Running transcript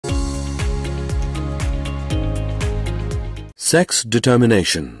Sex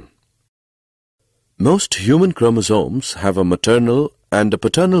determination. Most human chromosomes have a maternal and a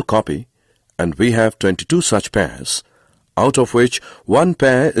paternal copy, and we have 22 such pairs, out of which one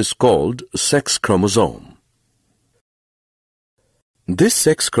pair is called sex chromosome. This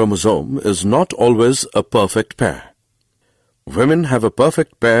sex chromosome is not always a perfect pair. Women have a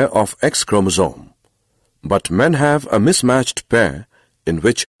perfect pair of X chromosome, but men have a mismatched pair in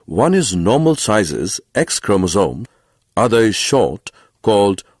which one is normal sizes X chromosome, other is short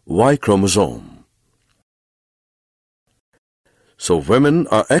called Y chromosome. So women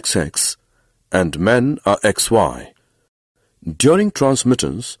are XX and men are XY. During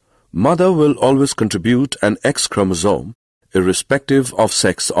transmittance, mother will always contribute an X chromosome irrespective of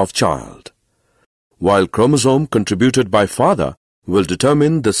sex of child, while chromosome contributed by father will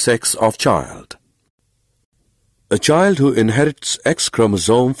determine the sex of child. A child who inherits X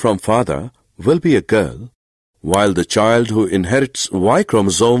chromosome from father will be a girl, while the child who inherits Y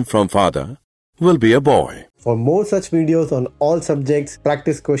chromosome from father will be a boy. For more such videos on all subjects,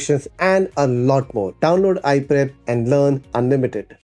 practice questions and a lot more, download iPrep and learn unlimited.